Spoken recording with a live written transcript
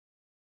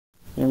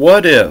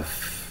What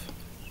if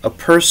a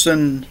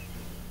person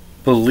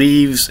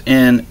believes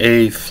in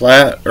a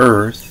flat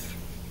earth,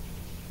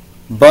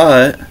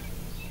 but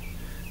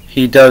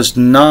he does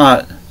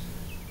not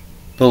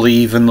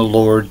believe in the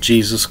Lord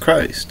Jesus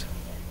Christ?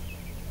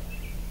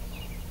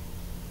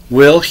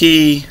 Will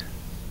he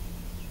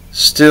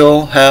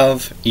still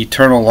have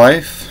eternal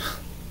life?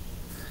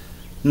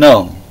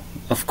 No,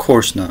 of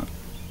course not.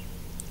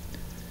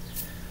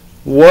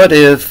 What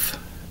if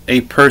a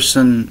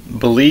person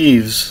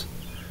believes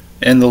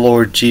in the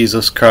Lord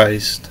Jesus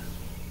Christ,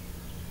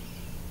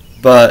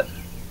 but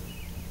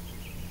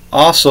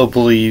also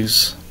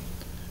believes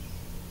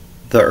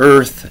the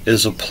earth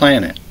is a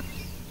planet?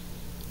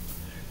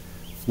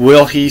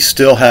 Will he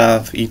still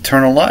have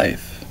eternal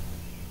life?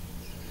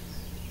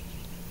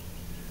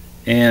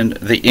 And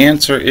the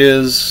answer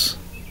is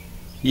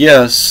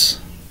yes.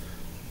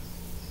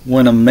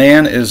 When a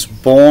man is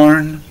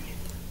born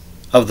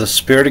of the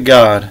Spirit of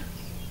God,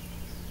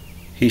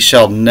 he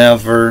shall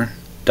never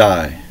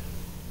die.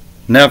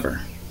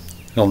 Never.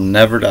 He'll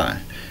never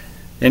die.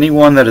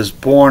 Anyone that is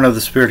born of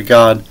the Spirit of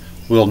God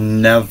will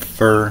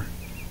never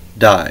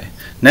die.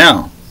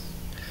 Now,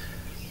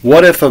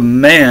 what if a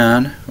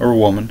man or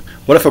woman,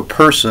 what if a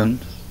person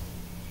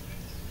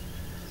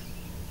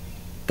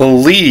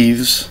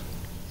believes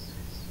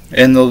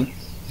in the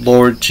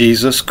Lord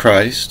Jesus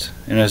Christ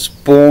and is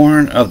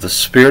born of the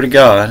Spirit of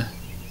God,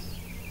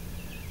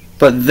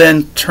 but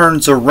then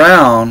turns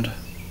around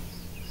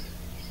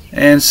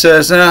and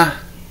says,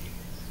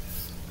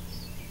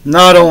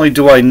 not only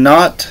do I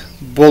not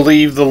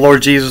believe the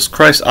Lord Jesus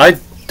Christ, I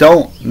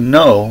don't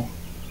know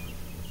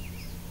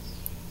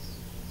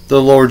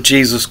the Lord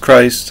Jesus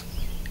Christ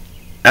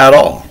at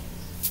all.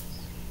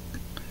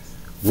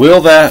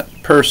 Will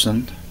that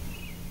person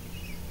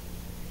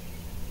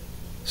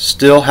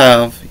still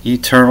have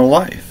eternal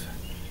life,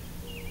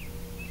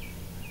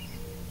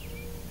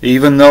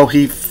 even though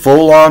he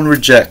full-on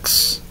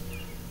rejects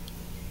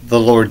the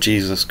Lord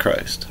Jesus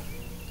Christ?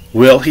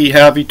 Will he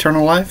have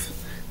eternal life?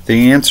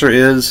 The answer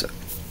is,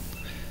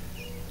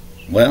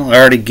 well, I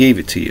already gave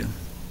it to you.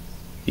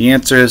 The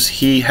answer is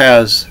he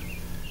has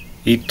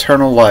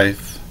eternal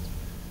life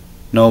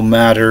no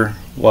matter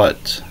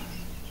what.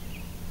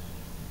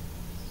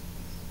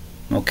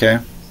 Okay?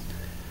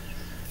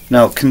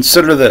 Now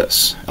consider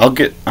this. I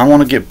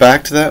want to get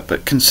back to that,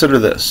 but consider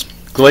this.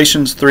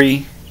 Galatians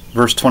 3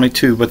 verse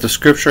 22, but the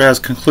scripture has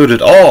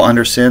concluded all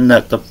under sin,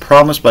 that the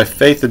promise by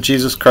faith of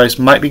Jesus Christ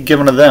might be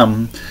given to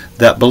them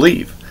that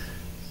believe.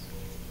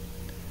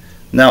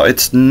 Now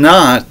it's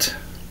not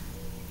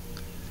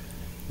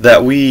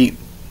that we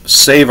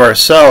save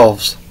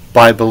ourselves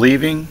by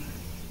believing.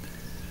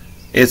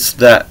 It's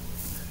that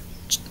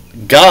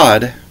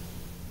God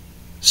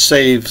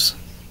saves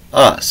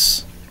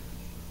us.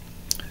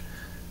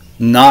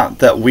 Not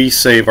that we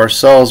save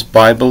ourselves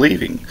by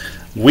believing.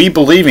 We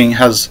believing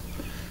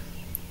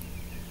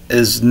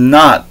is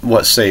not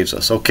what saves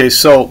us. Okay,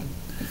 so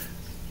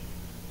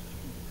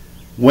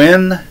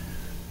when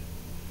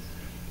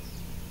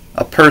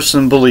a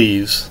person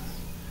believes,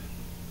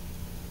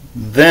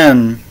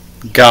 then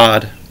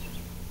God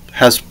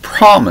has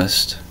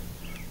promised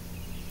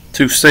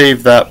to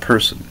save that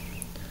person.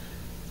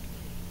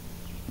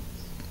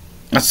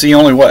 That's the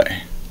only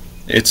way.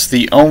 It's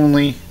the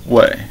only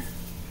way.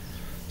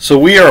 So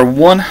we are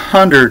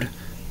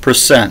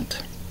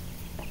 100%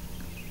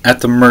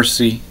 at the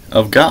mercy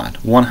of God.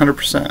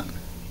 100%.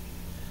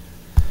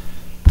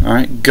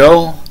 Alright,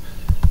 go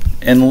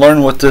and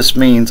learn what this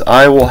means.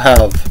 I will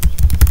have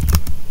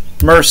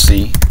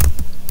mercy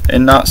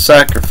and not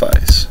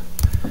sacrifice.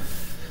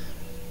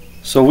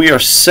 So we are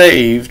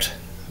saved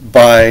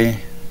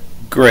by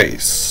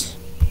grace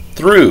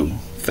through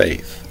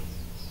faith.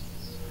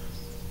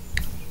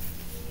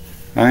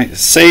 Alright,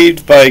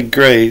 saved by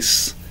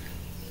grace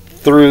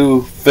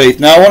through faith.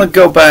 Now I want to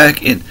go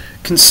back and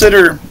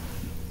consider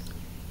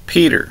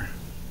Peter.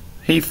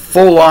 He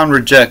full on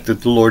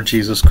rejected the Lord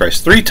Jesus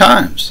Christ 3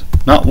 times.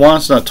 Not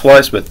once, not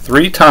twice, but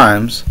 3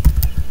 times.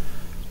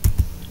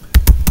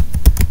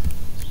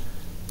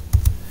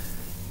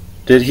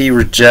 Did he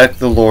reject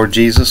the Lord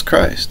Jesus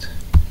Christ?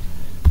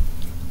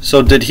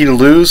 So did he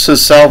lose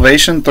his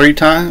salvation 3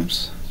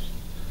 times?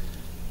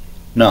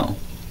 No.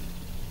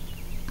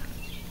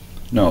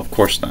 No, of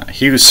course not.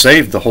 He was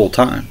saved the whole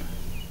time.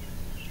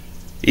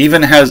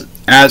 Even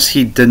as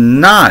he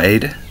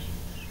denied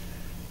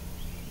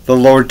the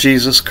Lord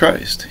Jesus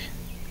Christ.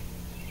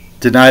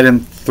 Denied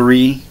him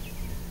 3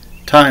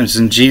 times.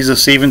 And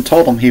Jesus even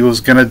told him he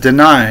was going to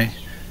deny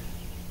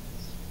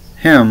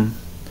him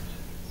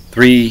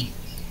 3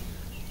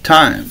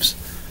 times.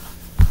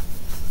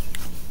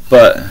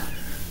 But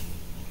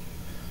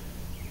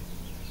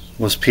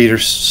was Peter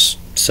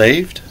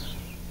saved?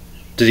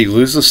 Did he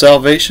lose the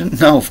salvation?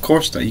 No, of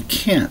course not. You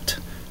can't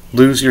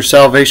lose your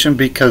salvation,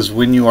 because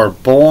when you are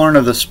born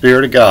of the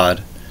Spirit of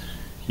God,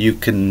 you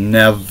can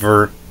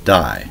never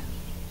die.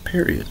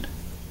 Period.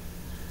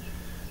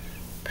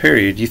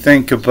 Period. You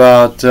think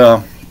about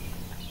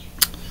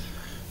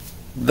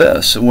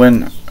this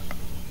when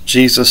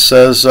Jesus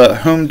says,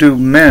 whom do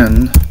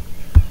men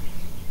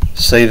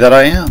say that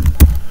I am?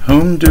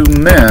 Whom do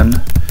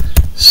men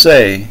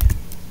say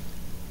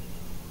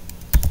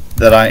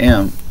that I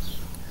am?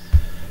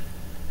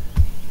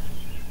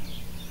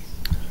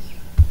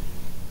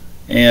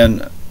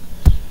 And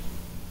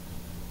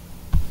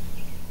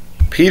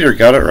Peter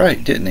got it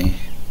right, didn't he?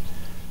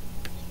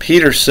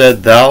 Peter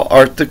said, "Thou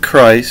art the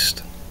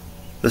Christ,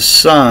 the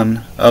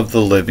Son of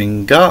the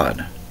living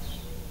God."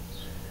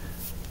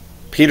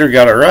 Peter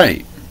got it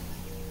right.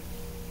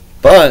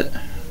 But a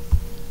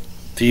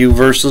few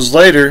verses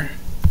later,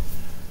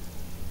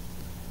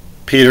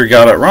 Peter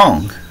got it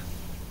wrong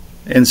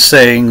in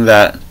saying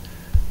that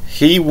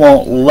he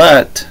won't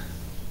let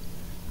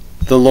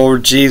the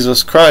Lord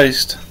Jesus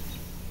Christ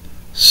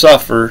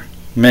suffer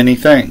many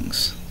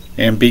things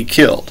and be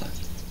killed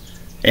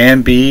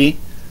and be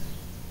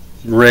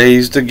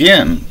raised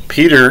again.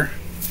 Peter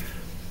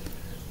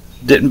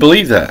didn't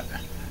believe that.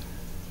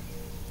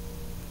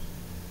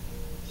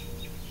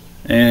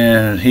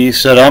 And he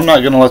said, "I'm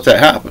not going to let that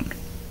happen."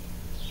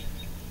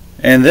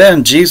 And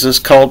then Jesus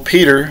called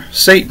Peter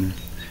Satan.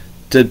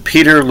 Did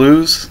Peter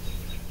lose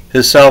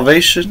his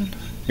salvation?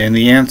 And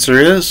the answer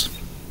is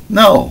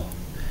no.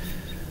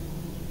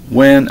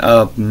 When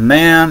a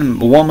man,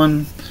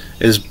 woman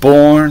is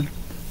born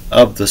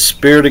of the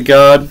Spirit of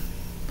God,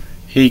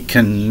 he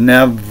can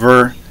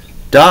never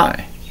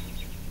die.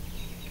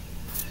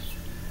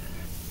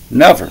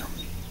 Never.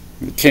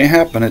 It can't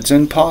happen. It's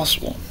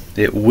impossible.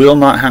 It will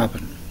not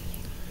happen.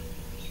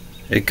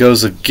 It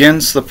goes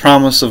against the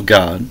promise of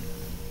God.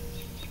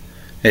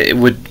 It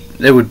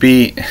would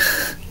be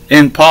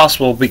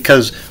impossible,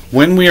 because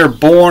when we are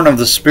born of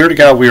the Spirit of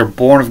God, we are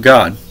born of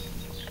God.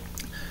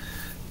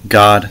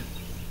 God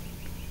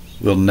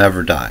will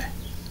never die.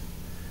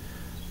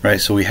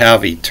 Right? So we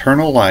have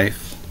eternal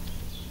life.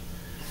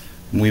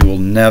 We will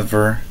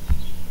never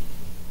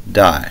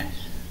die.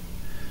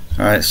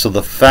 Alright, so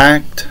the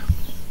fact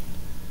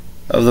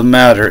of the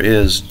matter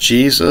is,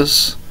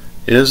 Jesus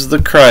is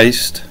the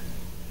Christ,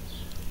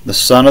 the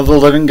Son of the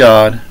living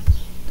God,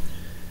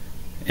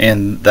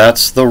 and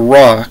that's the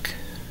rock,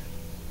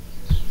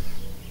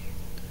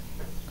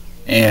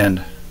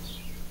 and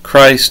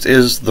Christ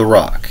is the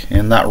rock,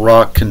 and that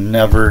rock can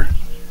never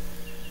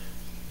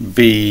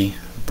be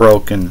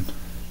broken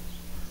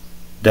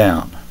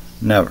down.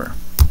 Never.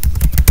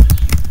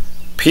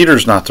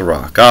 Peter's not the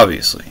rock,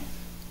 obviously.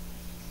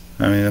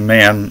 I mean, the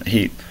man,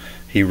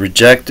 he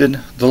rejected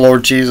the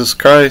Lord Jesus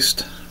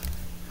Christ.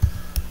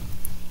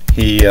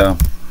 He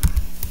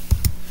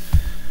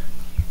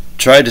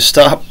tried to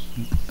stop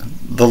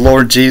the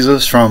Lord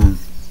Jesus from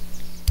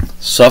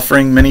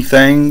suffering many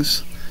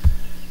things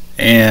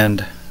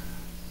and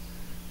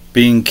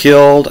being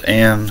killed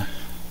and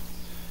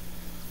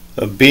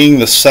being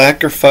the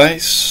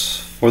sacrifice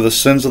for the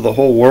sins of the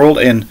whole world.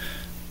 And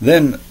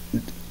then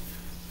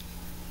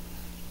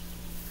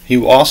he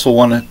also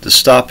wanted to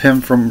stop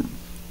him from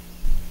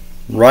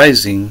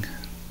rising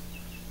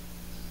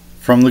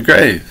from the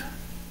grave.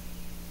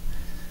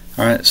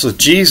 Alright, so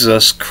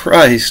Jesus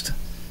Christ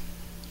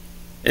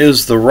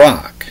is the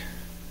rock,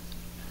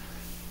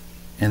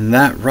 and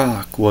that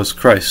rock was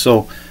Christ.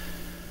 So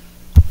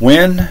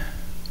when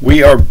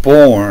we are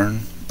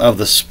born of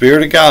the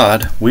Spirit of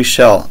God, we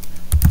shall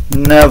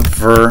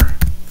never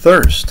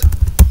thirst.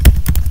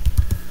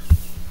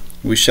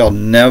 We shall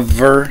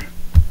never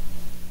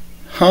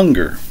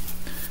hunger,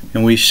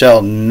 and we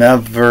shall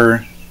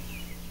never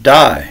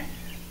die.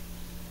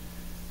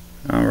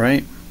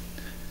 Alright?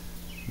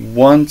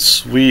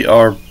 Once we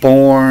are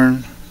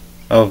born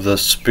of the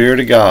Spirit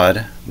of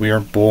God, we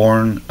are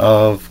born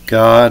of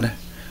God.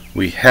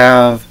 We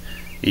have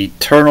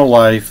eternal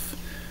life.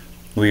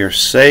 We are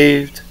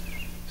saved,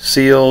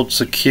 sealed,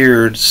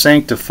 secured,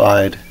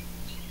 sanctified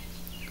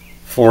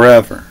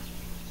forever.